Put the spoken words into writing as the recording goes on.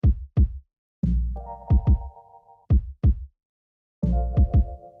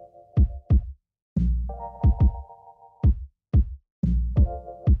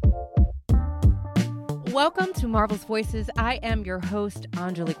Marvel's Voices. I am your host,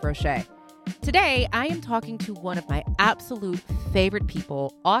 Angelique Roche. Today, I am talking to one of my absolute favorite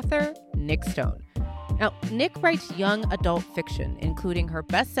people, author Nic Stone. Now, Nic writes young adult fiction, including her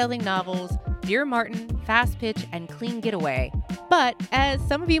best-selling novels, Dear Martin, Fast Pitch, and Clean Getaway. But, as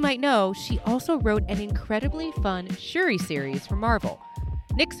some of you might know, she also wrote an incredibly fun Shuri series for Marvel.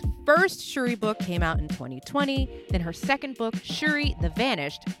 Nic's first Shuri book came out in 2020, then her second book, Shuri the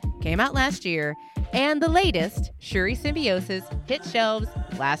Vanished, came out last year, and the latest, Shuri Symbiosis, hit shelves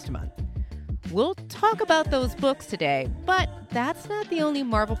last month. We'll talk about those books today, but that's not the only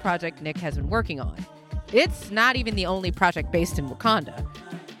Marvel project Nic has been working on. It's not even the only project based in Wakanda.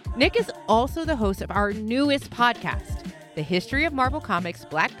 Nic is also the host of our newest podcast, The History of Marvel Comics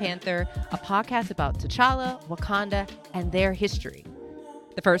Black Panther, a podcast about T'Challa, Wakanda, and their history.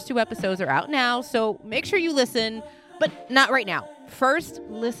 The first 2 episodes are out now, so make sure you listen, but not right now. First,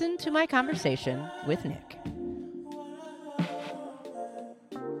 listen to my conversation with Nic.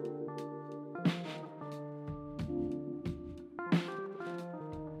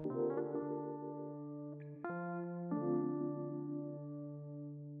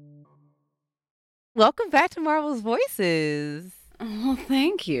 Welcome back to Marvel's Voices. Oh,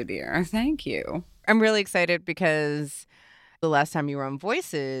 thank you, dear. Thank you. I'm really excited because the last time you were on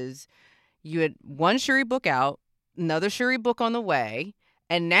Voices, you had one Shuri book out, another Shuri book on the way,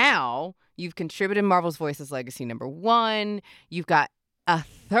 and now you've contributed Marvel's Voices Legacy #1. You've got a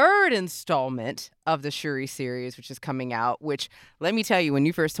third installment of the Shuri series, which is coming out, which, let me tell you, when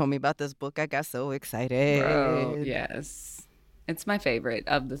you first told me about this book, I got so excited. Bro, yes. It's my favorite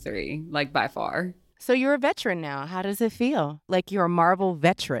of the 3, like by far. So you're a veteran now. How does it feel? Like you're a Marvel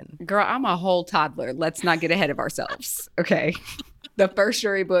veteran. Girl, I'm a whole toddler. Let's not get ahead of ourselves, okay? The first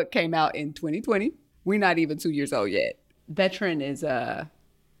Shuri book came out in 2020. We're not even 2 years old yet. Veteran is a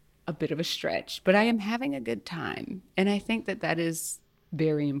bit of a stretch, but I am having a good time. And I think that is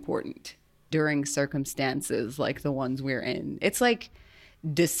very important during circumstances like the ones we're in. It's like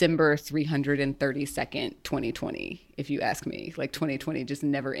December 332nd, 2020, if you ask me. Like 2020 just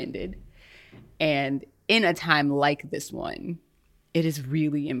never ended. And in a time like this one, it is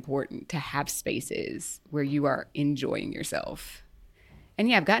really important to have spaces where you are enjoying yourself. And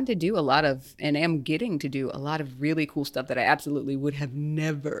yeah, I've gotten to do and am getting to do a lot of really cool stuff that I absolutely would have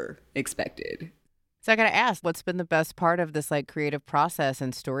never expected. So I got to ask, what's been the best part of this like creative process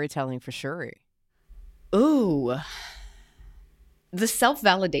and storytelling for Shuri? Ooh, the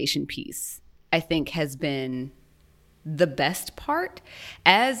self-validation piece, I think, has been the best part.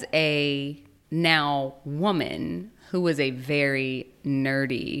 As a now woman who was a very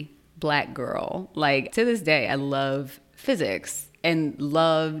nerdy Black girl, like to this day, I love physics and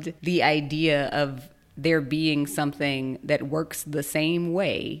loved the idea of there being something that works the same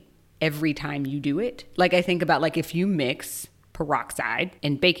way every time you do it. Like I think about like if you mix peroxide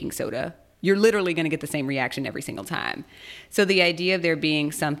and baking soda, you're literally going to get the same reaction every single time. So the idea of there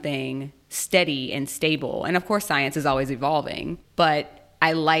being something steady and stable, and of course science is always evolving, but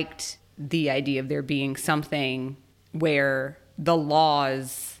I liked the idea of there being something where the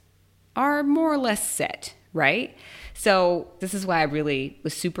laws are more or less set, right? So this is why I really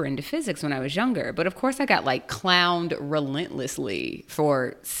was super into physics when I was younger. But of course I got like clowned relentlessly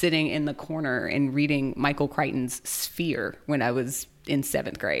for sitting in the corner and reading Michael Crichton's Sphere when I was in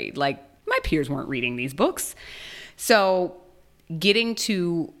 7th grade. Like my peers weren't reading these books. So getting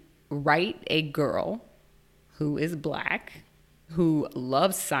to write a girl who is Black, who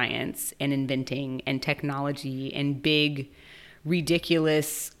loves science and inventing and technology and big,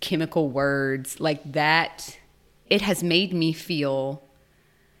 ridiculous chemical words like that, it has made me feel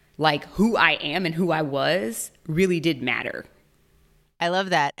like who I am and who I was really did matter. I love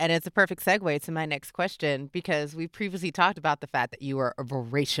that. And it's a perfect segue to my next question, because we previously talked about the fact that you were a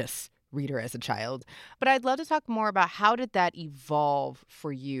voracious reader as a child. But I'd love to talk more about how did that evolve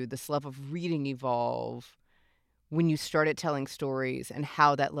for you, this love of reading evolve when you started telling stories, and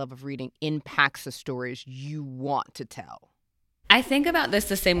how that love of reading impacts the stories you want to tell. I think about this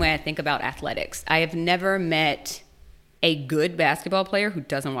the same way I think about athletics. I have never met a good basketball player who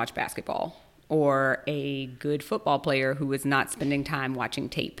doesn't watch basketball, or a good football player who is not spending time watching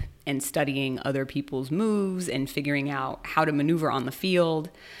tape and studying other people's moves and figuring out how to maneuver on the field.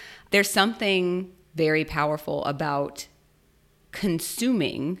 There's something very powerful about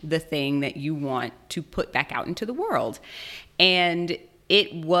consuming the thing that you want to put back out into the world. And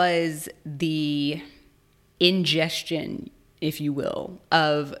it was the ingestion, if you will,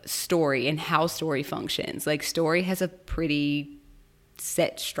 of story and how story functions. Like story has a pretty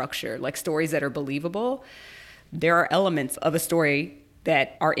set structure, like stories that are believable. There are elements of a story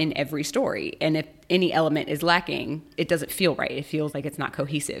that are in every story. And if any element is lacking, it doesn't feel right. It feels like it's not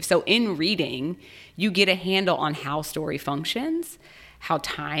cohesive. So in reading, you get a handle on how story functions, how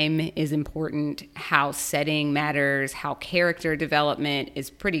time is important, how setting matters, how character development is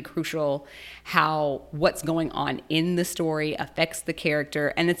pretty crucial, how what's going on in the story affects the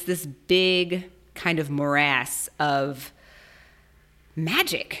character. And it's this big kind of morass of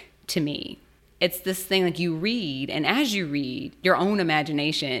magic to me. It's this thing like you read, and as you read, your own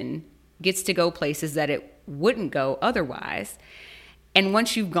imagination gets to go places that it wouldn't go otherwise. And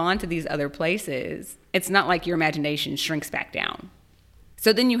once you've gone to these other places, it's not like your imagination shrinks back down.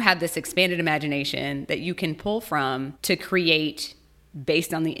 So then you have this expanded imagination that you can pull from to create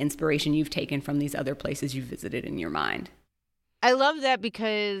based on the inspiration you've taken from these other places you've visited in your mind. I love that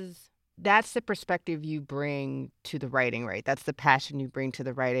because that's the perspective you bring to the writing, right? That's the passion you bring to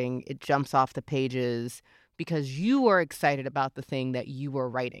the writing. It jumps off the pages because you are excited about the thing that you are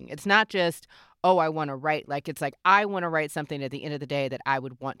writing. It's not just, oh, I want to write. Like, it's like, I want to write something at the end of the day that I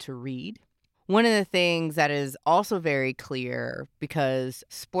would want to read. One of the things that is also very clear, because,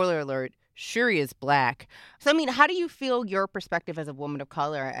 spoiler alert, Shuri is Black. So, I mean, how do you feel your perspective as a woman of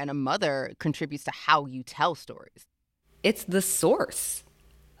color and a mother contributes to how you tell stories? It's the source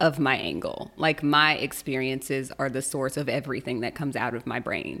of my angle. Like, my experiences are the source of everything that comes out of my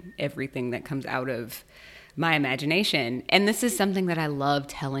brain, everything that comes out of my imagination. And this is something that I love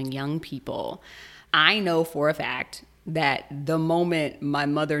telling young people. I know for a fact that the moment my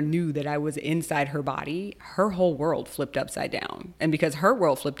mother knew that I was inside her body, her whole world flipped upside down. And because her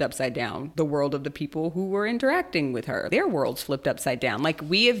world flipped upside down, the world of the people who were interacting with her, their worlds flipped upside down. Like,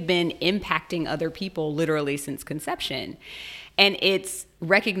 we have been impacting other people literally since conception. And it's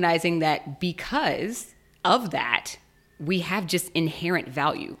recognizing that because of that, we have just inherent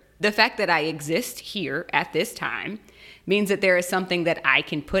value. The fact that I exist here at this time means that there is something that I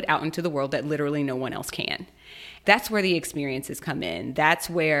can put out into the world that literally no one else can. That's where the experiences come in. That's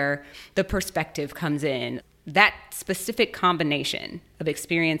where the perspective comes in. That specific combination of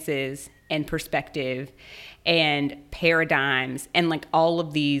experiences and perspective and paradigms and like all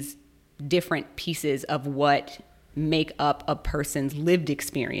of these different pieces of what make up a person's lived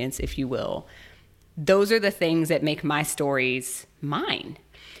experience, if you will, those are the things that make my stories mine.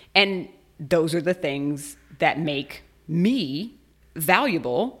 And those are the things that make me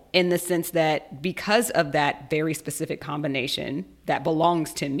valuable, in the sense that because of that very specific combination that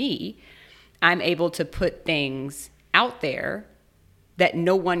belongs to me, I'm able to put things out there that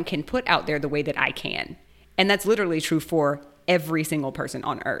no one can put out there the way that I can. And that's literally true for every single person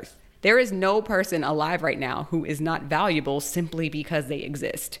on earth. There is no person alive right now who is not valuable simply because they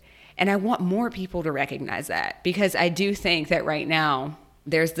exist. And I want more people to recognize that, because I do think that right now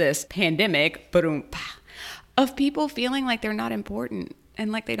there's this pandemic, of people feeling like they're not important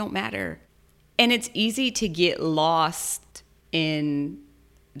and like they don't matter. And it's easy to get lost in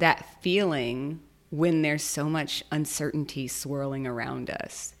that feeling when there's so much uncertainty swirling around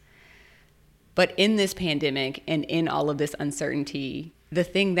us. But in this pandemic and in all of this uncertainty, the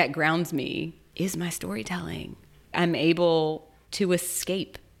thing that grounds me is my storytelling. I'm able to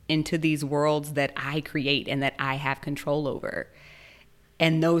escape into these worlds that I create and that I have control over.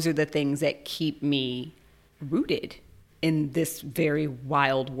 And those are the things that keep me rooted in this very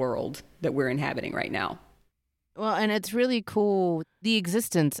wild world that we're inhabiting right now. Well, and it's really cool, the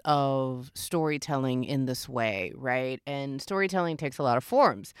existence of storytelling in this way, right? And storytelling takes a lot of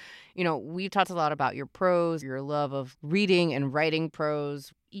forms. You know, we've talked a lot about your prose, your love of reading and writing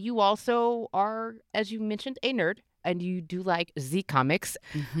prose. You also are, as you mentioned, a nerd, and you do like Z comics.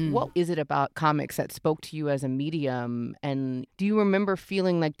 Mm-hmm. What is it about comics that spoke to you as a medium? And do you remember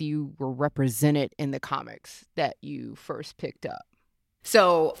feeling like you were represented in the comics that you first picked up?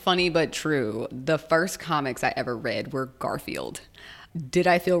 So, funny but true, the first comics I ever read were Garfield. Did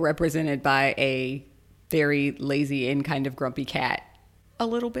I feel represented by a very lazy and kind of grumpy cat? A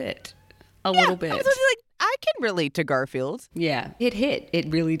little bit. A little bit. I was like, I can relate to Garfield. Yeah, it hit. It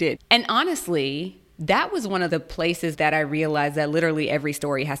really did. And honestly, that was one of the places that I realized that literally every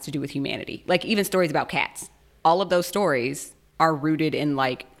story has to do with humanity. Like, even stories about cats. All of those stories are rooted in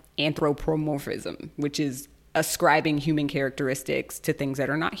like anthropomorphism, which is ascribing human characteristics to things that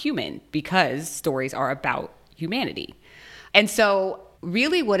are not human, because stories are about humanity. And so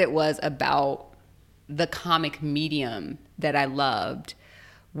really what it was about the comic medium that I loved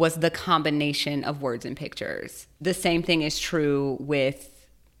was the combination of words and pictures. The same thing is true with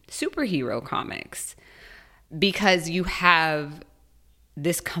superhero comics, because you have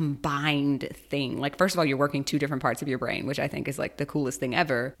this combined thing. Like, first of all, you're working two different parts of your brain, which I think is like the coolest thing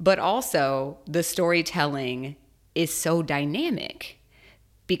ever. But also the storytelling is so dynamic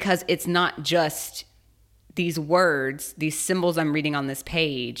because it's not just these words, these symbols I'm reading on this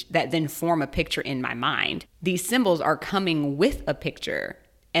page that then form a picture in my mind. These symbols are coming with a picture,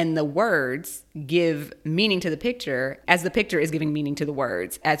 and the words give meaning to the picture as the picture is giving meaning to the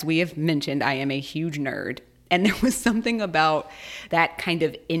words. As we have mentioned, I am a huge nerd. And there was something about that kind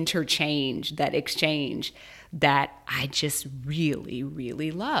of interchange, that exchange, that I just really,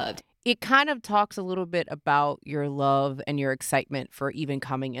 really loved. It kind of talks a little bit about your love and your excitement for even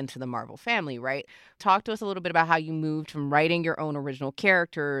coming into the Marvel family, right? Talk to us a little bit about how you moved from writing your own original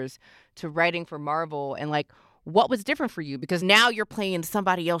characters to writing for Marvel, and like what was different for you, because now you're playing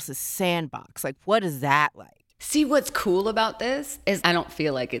somebody else's sandbox. Like, what is that like? See, what's cool about this is I don't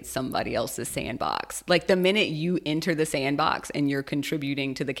feel like it's somebody else's sandbox. Like the minute you enter the sandbox and you're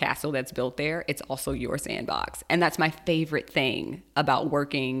contributing to the castle that's built there, it's also your sandbox. And that's my favorite thing about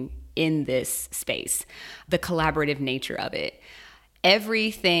working in this space, the collaborative nature of it.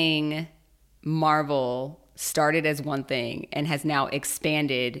 Everything Marvel started as one thing and has now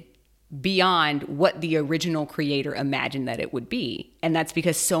expanded beyond what the original creator imagined that it would be. And that's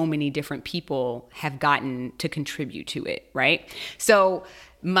because so many different people have gotten to contribute to it, right? So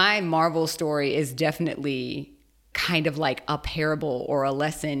my Marvel story is definitely kind of like a parable or a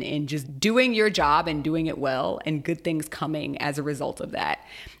lesson in just doing your job and doing it well, and good things coming as a result of that.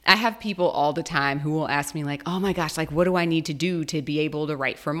 I have people all the time who will ask me like, oh my gosh, like what do I need to do to be able to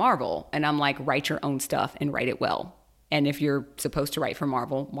write for Marvel? And I'm like, write your own stuff and write it well. And if you're supposed to write for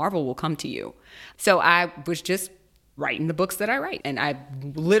Marvel, Marvel will come to you. So I was just writing the books that I write. And I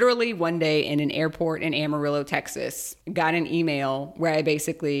literally one day in an airport in Amarillo, Texas, got an email where I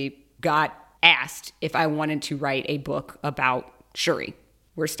basically got asked if I wanted to write a book about Shuri.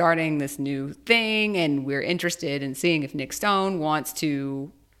 We're starting this new thing and we're interested in seeing if Nic Stone wants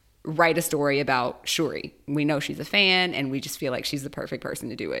to write a story about Shuri. We know she's a fan and we just feel like she's the perfect person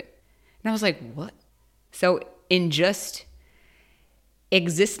to do it. And I was like, what? So in just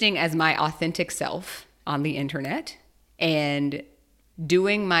existing as my authentic self on the internet and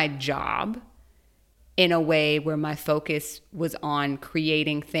doing my job in a way where my focus was on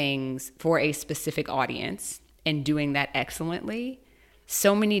creating things for a specific audience and doing that excellently,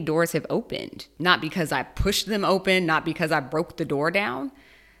 so many doors have opened. Not because I pushed them open, not because I broke the door down,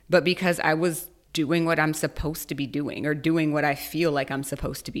 but because I was doing what I'm supposed to be doing, or doing what I feel like I'm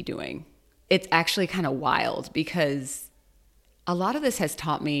supposed to be doing. It's actually kind of wild because a lot of this has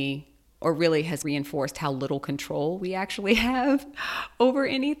taught me, or really has reinforced, how little control we actually have over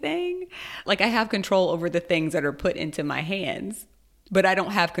anything. Like I have control over the things that are put into my hands, but I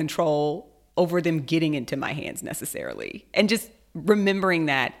don't have control over them getting into my hands necessarily. And just remembering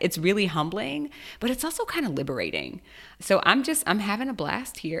that, it's really humbling, but it's also kind of liberating. So I'm having a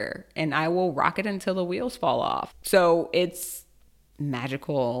blast here, and I will rock it until the wheels fall off. So it's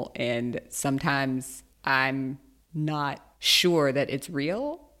magical, and sometimes I'm not sure that it's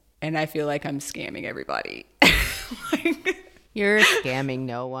real, and I feel like I'm scamming everybody. You're scamming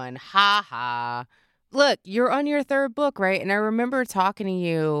no one. Ha ha. Look, you're on your third book, right? And I remember talking to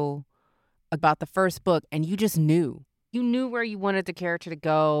you about the first book, and you just knew. You knew where you wanted the character to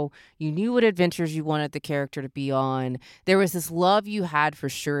go. You knew what adventures you wanted the character to be on. There was this love you had for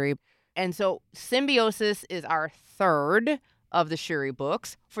Shuri. And so Symbiosis is our third of the Shuri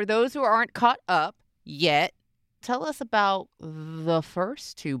books. For those who aren't caught up yet, tell us about the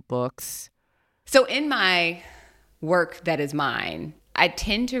first two books. So in my work that is mine, I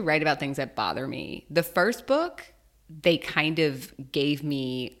tend to write about things that bother me. The first book, they kind of gave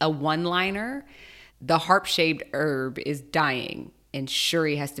me a one-liner. The harp-shaped herb is dying, and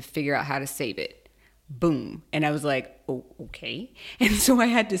Shuri has to figure out how to save it. Boom. And I was like, oh, okay. And so I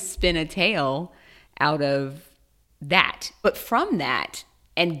had to spin a tale out of that. But from that,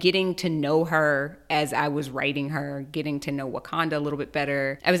 and getting to know her as I was writing her, getting to know Wakanda a little bit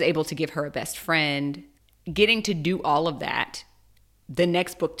better, I was able to give her a best friend. Getting to do all of that, the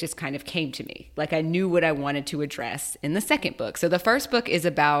next book just kind of came to me. Like I knew what I wanted to address in the second book. So the first book is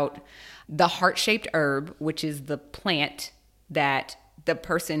about the heart-shaped herb, which is the plant that the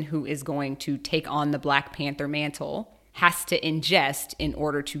person who is going to take on the Black Panther mantle has to ingest in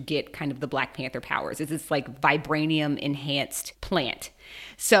order to get kind of the Black Panther powers. It's this like vibranium enhanced plant.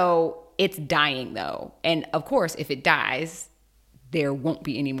 So it's dying though. And of course, if it dies, there won't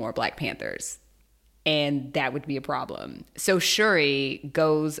be any more Black Panthers. And that would be a problem. So Shuri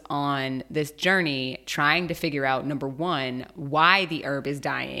goes on this journey trying to figure out, number one, why the herb is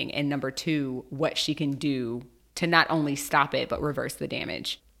dying, and number two, what she can do to not only stop it, but reverse the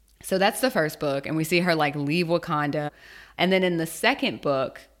damage. So that's the first book, and we see her like leave Wakanda. And then in the second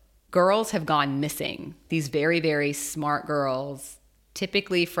book, girls have gone missing. These very, very smart girls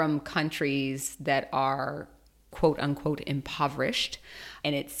typically from countries that are quote unquote impoverished.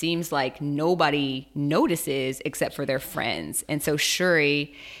 And it seems like nobody notices except for their friends. And so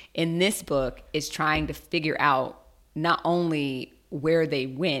Shuri in this book is trying to figure out not only where they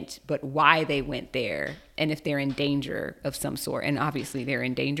went, but why they went there and if they're in danger of some sort. And obviously they're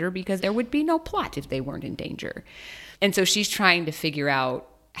in danger because there would be no plot if they weren't in danger. And so she's trying to figure out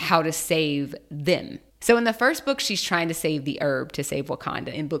how to save them. So in the first book, she's trying to save the herb to save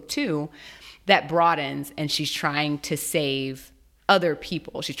Wakanda. In book 2, that broadens and she's trying to save other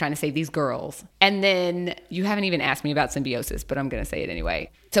people. She's trying to save these girls. And then you haven't even asked me about Symbiosis, but I'm going to say it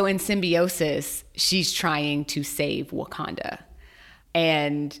anyway. So in Symbiosis, she's trying to save Wakanda.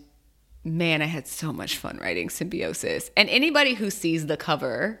 And man, I had so much fun writing Symbiosis. And anybody who sees the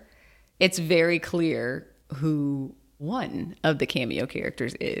cover, it's very clear who one of the cameo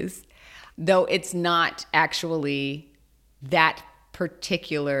characters is, though it's not actually that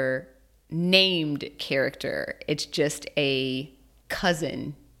particular named character. It's just a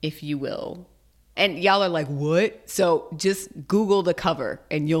cousin, if you will. And y'all are like, what? So just Google the cover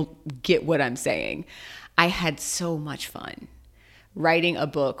and you'll get what I'm saying. I had so much fun writing a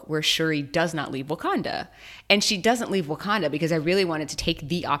book where Shuri does not leave Wakanda. And she doesn't leave Wakanda because I really wanted to take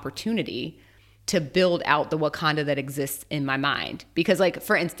the opportunity to build out the Wakanda that exists in my mind. Because, like,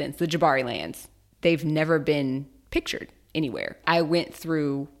 for instance, the Jabari lands, they've never been pictured anywhere. I went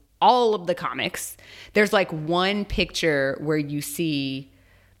through all of the comics. There's like one picture where you see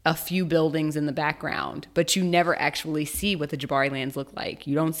a few buildings in the background, but you never actually see what the Jabari lands look like.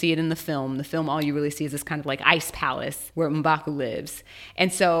 You don't see it in the film. The film, all you really see is this kind of like ice palace where M'Baku lives.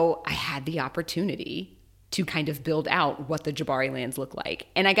 And so I had the opportunity to kind of build out what the Jabari lands look like.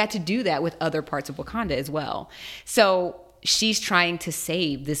 And I got to do that with other parts of Wakanda as well. So she's trying to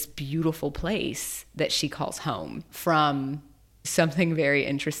save this beautiful place that she calls home from something very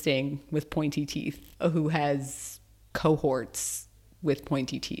interesting with pointy teeth, who has cohorts with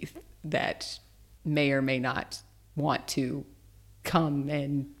pointy teeth that may or may not want to come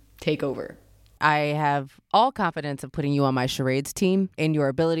and take over. I have all confidence of putting you on my charades team in your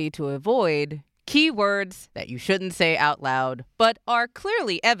ability to avoid keywords that you shouldn't say out loud, but are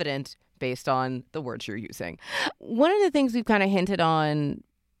clearly evident based on the words you're using. One of the things we've kind of hinted on,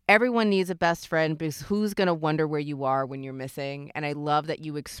 everyone needs a best friend because who's going to wonder where you are when you're missing? And I love that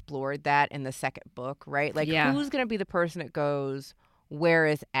you explored that in the second book, right? Like, who's going to be the person that goes, where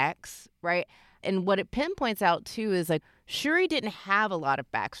is X, right? And what it pinpoints out, too, is like Shuri didn't have a lot of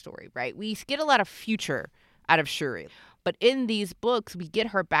backstory, right? We get a lot of future out of Shuri. But in these books, we get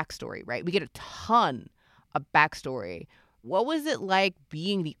her backstory, right? We get a ton of backstory. What was it like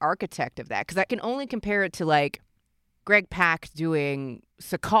being the architect of that? Because I can only compare it to like Greg Pak doing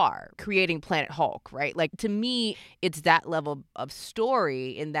Sakaar, creating Planet Hulk, right? Like, to me, it's that level of story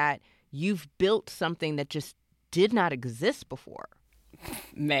in that you've built something that just did not exist before.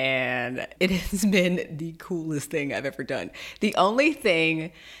 Man, it has been the coolest thing I've ever done. The only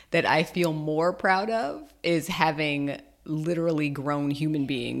thing that I feel more proud of is having literally grown human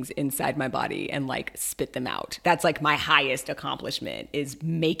beings inside my body and like spit them out. That's like my highest accomplishment, is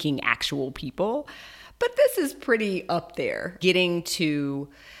making actual people. But this is pretty up there, getting to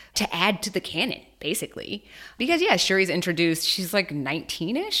add to the canon, basically. Because, yeah, Shuri's introduced, she's like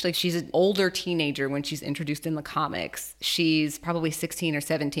 19-ish. Like, she's an older teenager when she's introduced in the comics. She's probably 16 or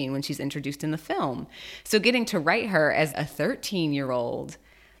 17 when she's introduced in the film. So getting to write her as a 13-year-old,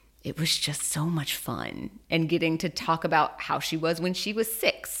 it was just so much fun. And getting to talk about how she was when she was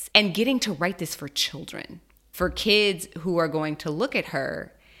 6. And getting to write this for children, for kids who are going to look at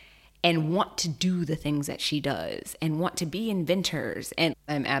her and want to do the things that she does and want to be inventors. And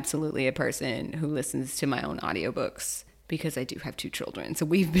I'm absolutely a person who listens to my own audiobooks because I do have 2 children. So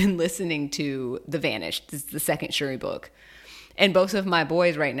we've been listening to The Vanished. This is the second Shuri book. And both of my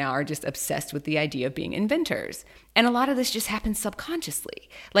boys right now are just obsessed with the idea of being inventors. And a lot of this just happens subconsciously.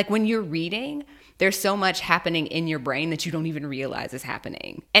 Like, when you're reading, there's so much happening in your brain that you don't even realize is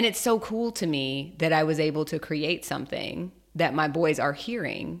happening. And it's so cool to me that I was able to create something that my boys are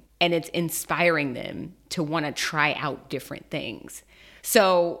hearing, and it's inspiring them to want to try out different things.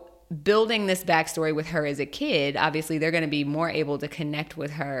 So building this backstory with her as a kid, obviously they're going to be more able to connect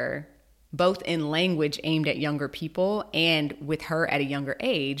with her both in language aimed at younger people and with her at a younger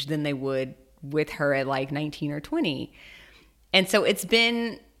age than they would with her at like 19 or 20. And so it's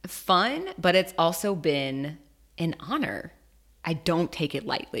been fun, but it's also been an honor. I don't take it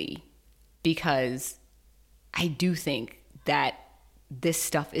lightly because I do think that this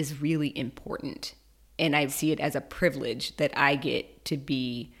stuff is really important. And I see it as a privilege that I get to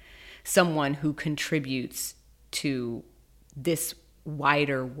be someone who contributes to this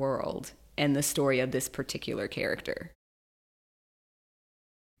wider world and the story of this particular character.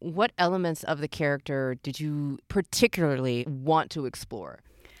 What elements of the character did you particularly want to explore?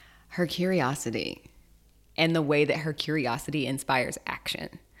 Her curiosity and the way that her curiosity inspires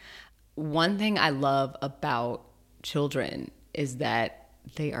action. One thing I love about children is that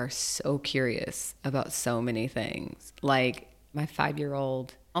they are so curious about so many things. Like my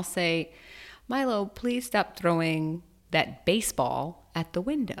 5-year-old, I'll say, Milo, please stop throwing that baseball at the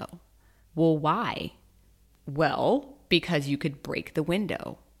window. Well, why? Well, because you could break the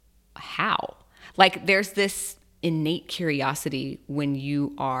window. How? Like there's this innate curiosity when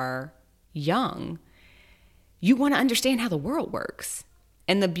you are young. You want to understand how the world works.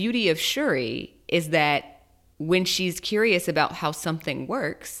 And the beauty of Shuri is that when she's curious about how something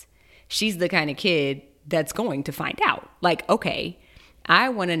works, she's the kind of kid that's going to find out. Like, okay, I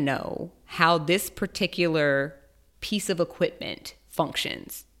want to know how this particular piece of equipment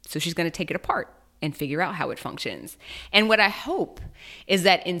functions. So she's going to take it apart and figure out how it functions. And what I hope is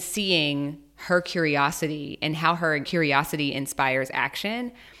that in seeing her curiosity and how her curiosity inspires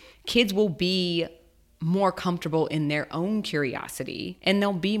action, kids will be more comfortable in their own curiosity, and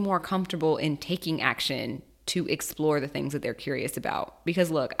they'll be more comfortable in taking action to explore the things that they're curious about.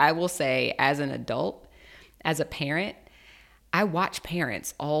 Because look, I will say as an adult, as a parent, I watch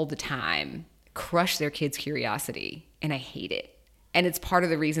parents all the time crush their kids' curiosity, and I hate it. And it's part of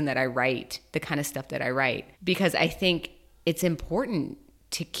the reason that I write the kind of stuff that I write, because I think it's important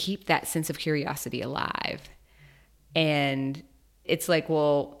to keep that sense of curiosity alive. And it's like,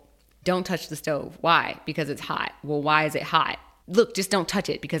 well, don't touch the stove. Why? Because it's hot. Well, why is it hot? Look, just don't touch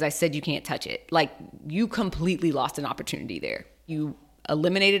it because I said you can't touch it. Like, you completely lost an opportunity there. You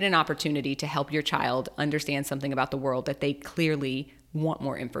eliminated an opportunity to help your child understand something about the world that they clearly want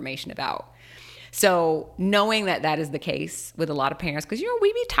more information about. So knowing that that is the case with a lot of parents, because,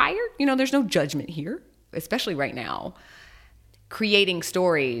 we be tired, there's no judgment here, especially right now. Creating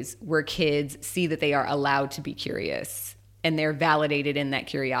stories where kids see that they are allowed to be curious and they're validated in that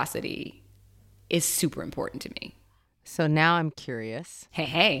curiosity is super important to me. So now I'm curious.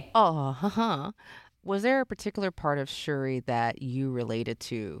 Hey. Oh, was there a particular part of Shuri that you related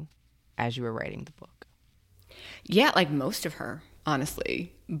to as you were writing the book? Yeah, like most of her,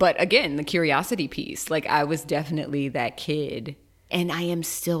 honestly. But again, the curiosity piece, like I was definitely that kid, and I am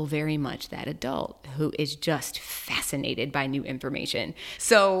still very much that adult who is just fascinated by new information.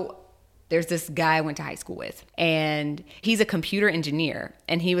 So there's this guy I went to high school with, and he's a computer engineer,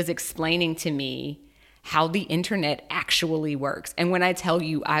 and he was explaining to me how the internet actually works. And when I tell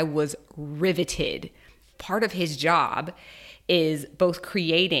you I was riveted, part of his job is both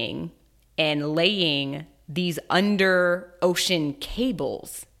creating and laying these under ocean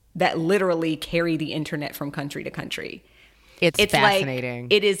cables that literally carry the internet from country to country. It's fascinating.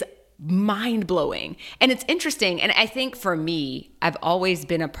 Like, it is mind blowing. And it's interesting. And I think for me, I've always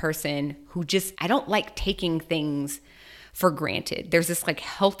been a person who I don't like taking things for granted. There's this like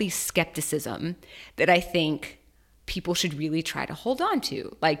healthy skepticism that I think people should really try to hold on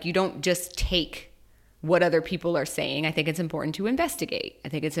to. Like, you don't just take what other people are saying. I think it's important to investigate. I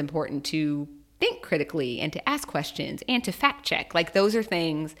think it's important to think critically and to ask questions and to fact check. Like, those are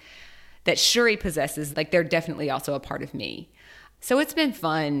things that Shuri possesses. Like, they're definitely also a part of me. So it's been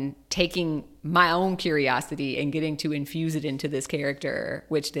fun taking my own curiosity and getting to infuse it into this character,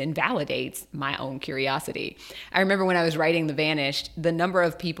 which then validates my own curiosity. I remember when I was writing The Vanished, the number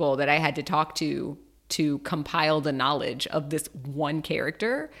of people that I had to talk to compile the knowledge of this one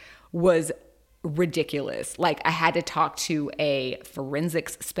character was ridiculous. Like, I had to talk to a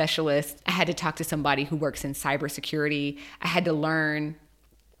forensics specialist. I had to talk to somebody who works in cybersecurity. I had to learn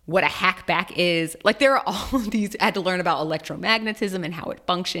what a hackback is. Like, there are all of these. I had to learn about electromagnetism and how it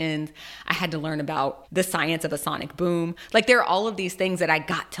functions. I had to learn about the science of a sonic boom. Like, there are all of these things that I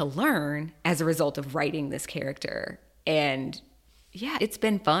got to learn as a result of writing this character. And yeah, it's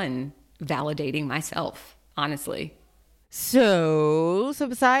been fun validating myself, honestly. So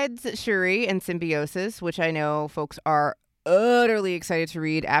besides Shuri and Symbiosis, which I know folks are utterly excited to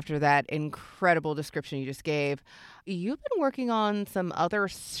read after that incredible description you just gave, you've been working on some other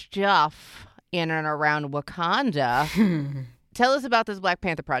stuff in and around Wakanda. Tell us about this Black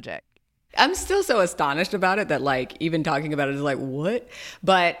Panther project. I'm still so astonished about it that, like, even talking about it is like, what?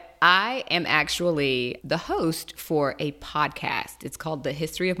 But I am actually the host for a podcast. It's called The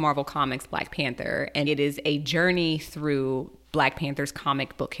History of Marvel Comics Black Panther, and it is a journey through Black Panther's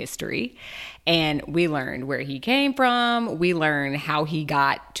comic book history. And we learned where he came from. We learned how he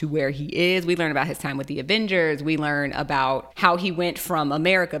got to where he is. We learned about his time with the Avengers. We learned about how he went from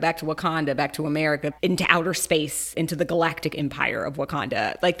America back to Wakanda, back to America, into outer space, into the galactic empire of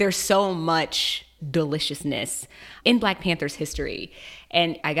Wakanda. Like, there's so much deliciousness in Black Panther's history.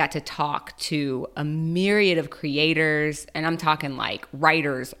 And I got to talk to a myriad of creators, and I'm talking like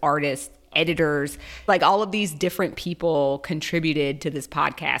writers, artists, editors, like all of these different people contributed to this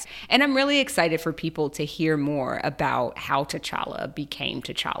podcast. And I'm really excited for people to hear more about how T'Challa became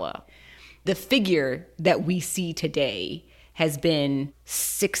T'Challa. The figure that we see today has been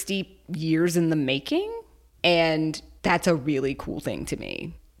 60 years in the making, and that's a really cool thing to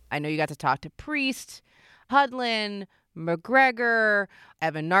me. I know you got to talk to Priest, Hudlin, McGregor,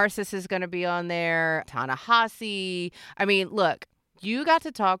 Evan Narcisse is going to be on there, Ta-Nehisi. I mean, look, you got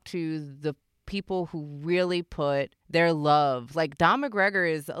to talk to the people who really put their love. Like, Don McGregor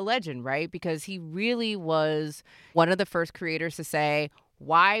is a legend, right? Because he really was one of the first creators to say,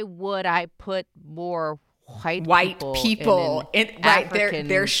 why would I put more white people in right,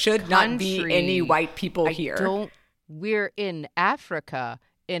 there should not be any white people here. We're in Africa,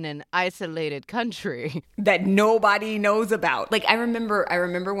 in an isolated country that nobody knows about. Like, I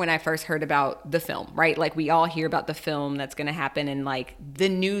remember when I first heard about the film, right? Like, we all hear about the film that's going to happen, and like the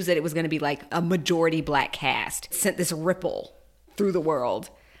news that it was going to be like a majority Black cast sent this ripple through the world.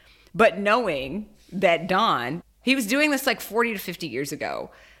 But knowing that Don, he was doing this like 40 to 50 years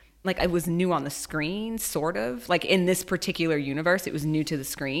ago. Like, I was new on the screen, sort of. Like, in this particular universe, it was new to the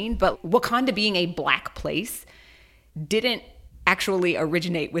screen. But Wakanda being a Black place didn't actually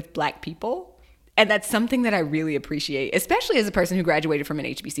originate with Black people. And that's something that I really appreciate, especially as a person who graduated from an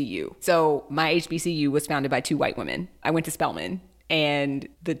HBCU. So my HBCU was founded by 2 white women. I went to Spelman, and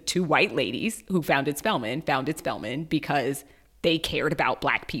the 2 white ladies who founded Spelman because they cared about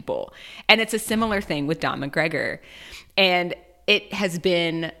Black people. And it's a similar thing with Don McGregor. And it has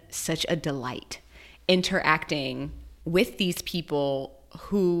been such a delight interacting with these people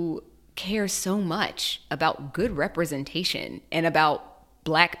who care so much about good representation and about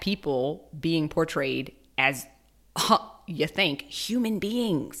Black people being portrayed as, you think, human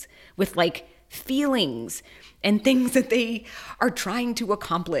beings with like feelings and things that they are trying to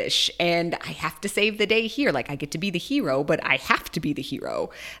accomplish. And I have to save the day here. Like, I get to be the hero, but I have to be the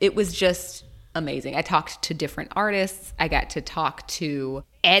hero. It was just amazing. I talked to different artists. I got to talk to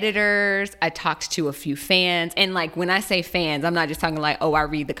editors. I talked to a few fans. And like, when I say fans, I'm not just talking like, oh, I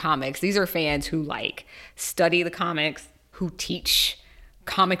read the comics. These are fans who like study the comics, who teach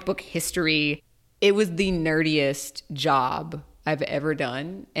comic book history. It was the nerdiest job I've ever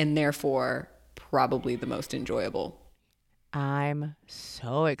done, and therefore probably the most enjoyable. I'm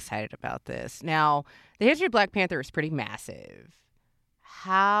so excited about this. Now, the history of Black Panther is pretty massive.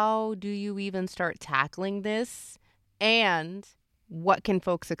 How do you even start tackling this? And what can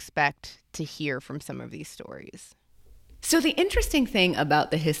folks expect to hear from some of these stories? So the interesting thing about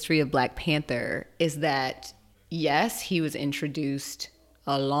the history of Black Panther is that, yes, he was introduced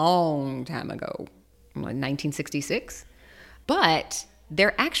a long time ago, like 1966, but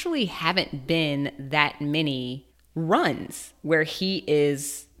there actually haven't been that many runs where he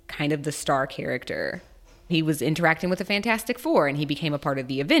is kind of the star character. He was interacting with the Fantastic Four, and he became a part of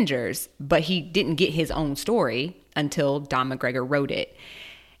the Avengers, but he didn't get his own story until Don McGregor wrote it.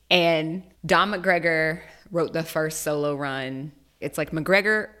 And Don McGregor wrote the first solo run. It's like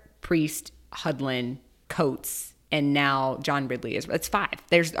McGregor, Priest, Hudlin, Coates, and now John Ridley is. It's 5.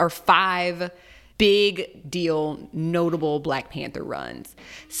 There's 5 big deal, notable Black Panther runs.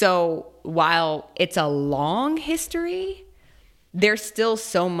 So while it's a long history, there's still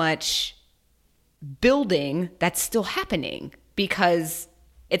so much building that's still happening, because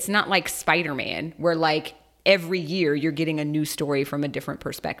it's not like Spider-Man where like every year you're getting a new story from a different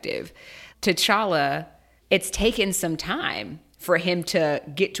perspective. T'Challa, it's taken some time for him to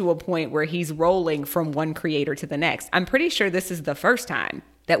get to a point where he's rolling from one creator to the next. I'm pretty sure this is the first time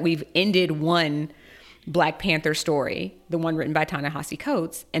that we've ended one Black Panther story, the one written by Ta-Nehisi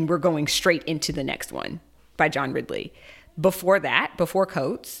Coates, and we're going straight into the next one by John Ridley. Before that, before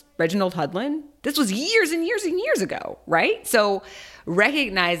Coates, Reginald Hudlin, this was years and years and years ago, right? So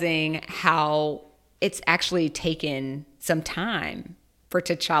recognizing how it's actually taken some time for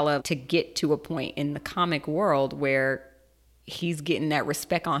T'Challa to get to a point in the comic world where he's getting that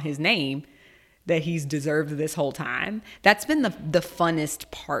respect on his name that he's deserved this whole time. That's been the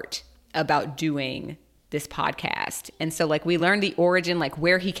funnest part about doing this podcast. And so like we learn the origin, like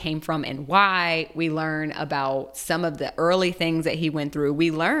where he came from and why. We learn about some of the early things that he went through.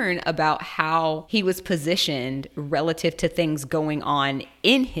 We learn about how he was positioned relative to things going on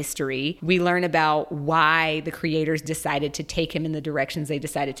in history. We learn about why the creators decided to take him in the directions they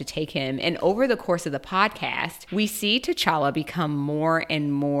decided to take him. And over the course of the podcast, we see T'Challa become more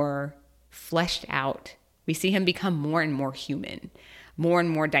and more fleshed out. We see him become more and more human, more and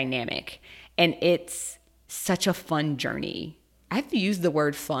more dynamic. And it's such a fun journey. I've used the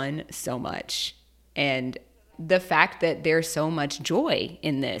word fun so much. And the fact that there's so much joy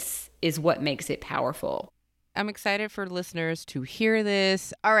in this is what makes it powerful. I'm excited for listeners to hear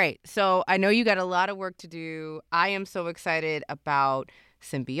this. All right. So I know you got a lot of work to do. I am so excited about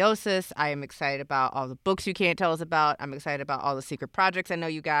Symbiosis. I am excited about all the books you can't tell us about. I'm excited about all the secret projects I know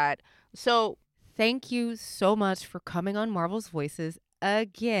you got. So thank you so much for coming on Marvel's Voices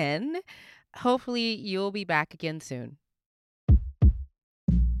again. Hopefully you'll be back again soon.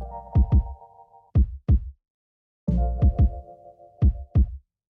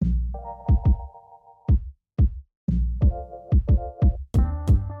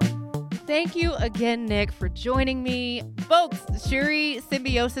 Thank you again, Nic, for joining me. Folks, Shuri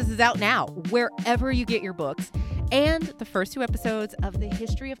Symbiosis is out now, wherever you get your books. And the first 2 episodes of the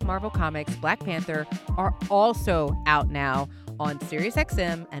History of Marvel Comics, Black Panther, are also out now on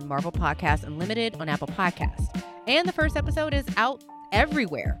SiriusXM and Marvel Podcast Unlimited on Apple Podcasts. And the first episode is out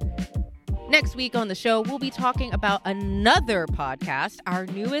everywhere. Next week on the show, we'll be talking about another podcast, our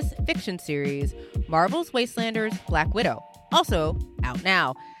newest fiction series, Marvel's Wastelanders Black Widow, also out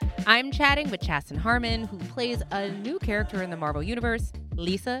now. I'm chatting with Chasten Harmon, who plays a new character in the Marvel Universe,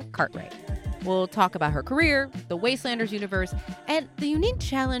 Lisa Cartwright. We'll talk about her career, the Wastelanders universe, and the unique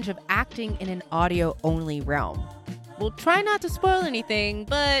challenge of acting in an audio-only realm. We'll try not to spoil anything,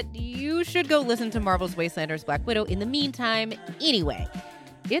 but you should go listen to Marvel's Wastelanders Black Widow in the meantime anyway.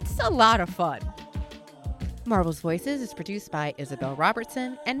 It's a lot of fun. Marvel's Voices is produced by Isabel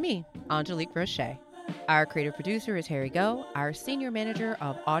Robertson and me, Angelique Roche. Our creative producer is Harry Go. Our senior manager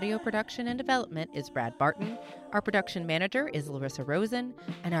of audio production and development is Brad Barton. Our production manager is Larissa Rosen.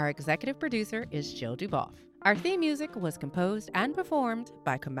 And our executive producer is Jill Duboff. Our theme music was composed and performed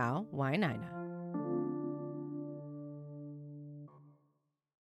by Kamau Wainaina.